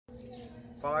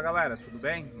Fala galera, tudo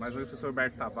bem? Mais um professor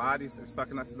Roberto Tavares. Eu estou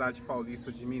aqui na cidade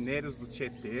paulista de Mineiros do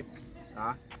Tietê,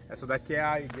 tá? Essa daqui é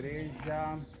a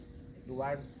igreja do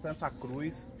Largo de Santa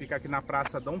Cruz, fica aqui na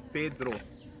Praça Dom Pedro,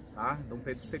 tá? Dom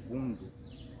Pedro II.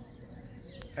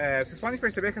 Vocês podem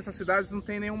perceber que essas cidades não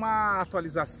tem nenhuma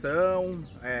atualização.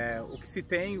 O que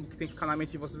tem que ficar na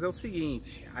mente de vocês é o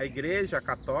seguinte: a Igreja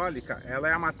Católica, ela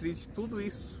é a matriz de tudo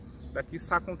isso daqui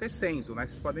está acontecendo, né?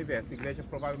 Vocês podem ver, essa igreja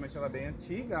provavelmente ela é bem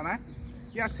antiga, né?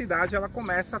 E a cidade ela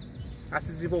começa a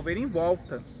se desenvolver em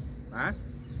volta, né?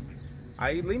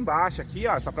 Aí lá embaixo aqui,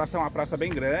 ó, essa praça é uma praça bem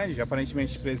grande,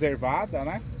 aparentemente preservada,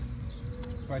 né?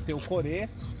 Vai ter o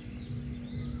coreto.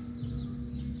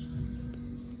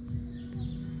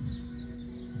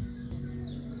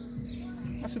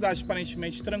 Uma cidade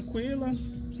aparentemente tranquila,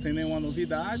 sem nenhuma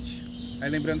novidade. Aí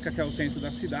lembrando que aqui é o centro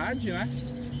da cidade, né?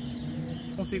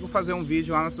 Consigo fazer um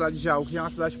vídeo lá na cidade de Jaú, que é uma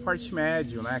cidade de porte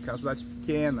médio, né? Que é uma cidade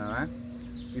pequena, né?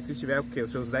 E se tiver o quê?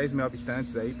 Os seus 10 mil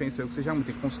habitantes aí, penso eu que seja muito.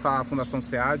 Tem que consultar a Fundação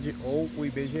Cidade ou o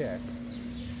IBGE.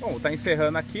 Bom, tá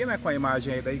encerrando aqui, né? Com a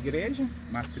imagem aí da igreja,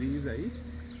 Matriz aí.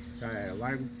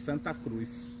 Largo de Santa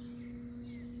Cruz.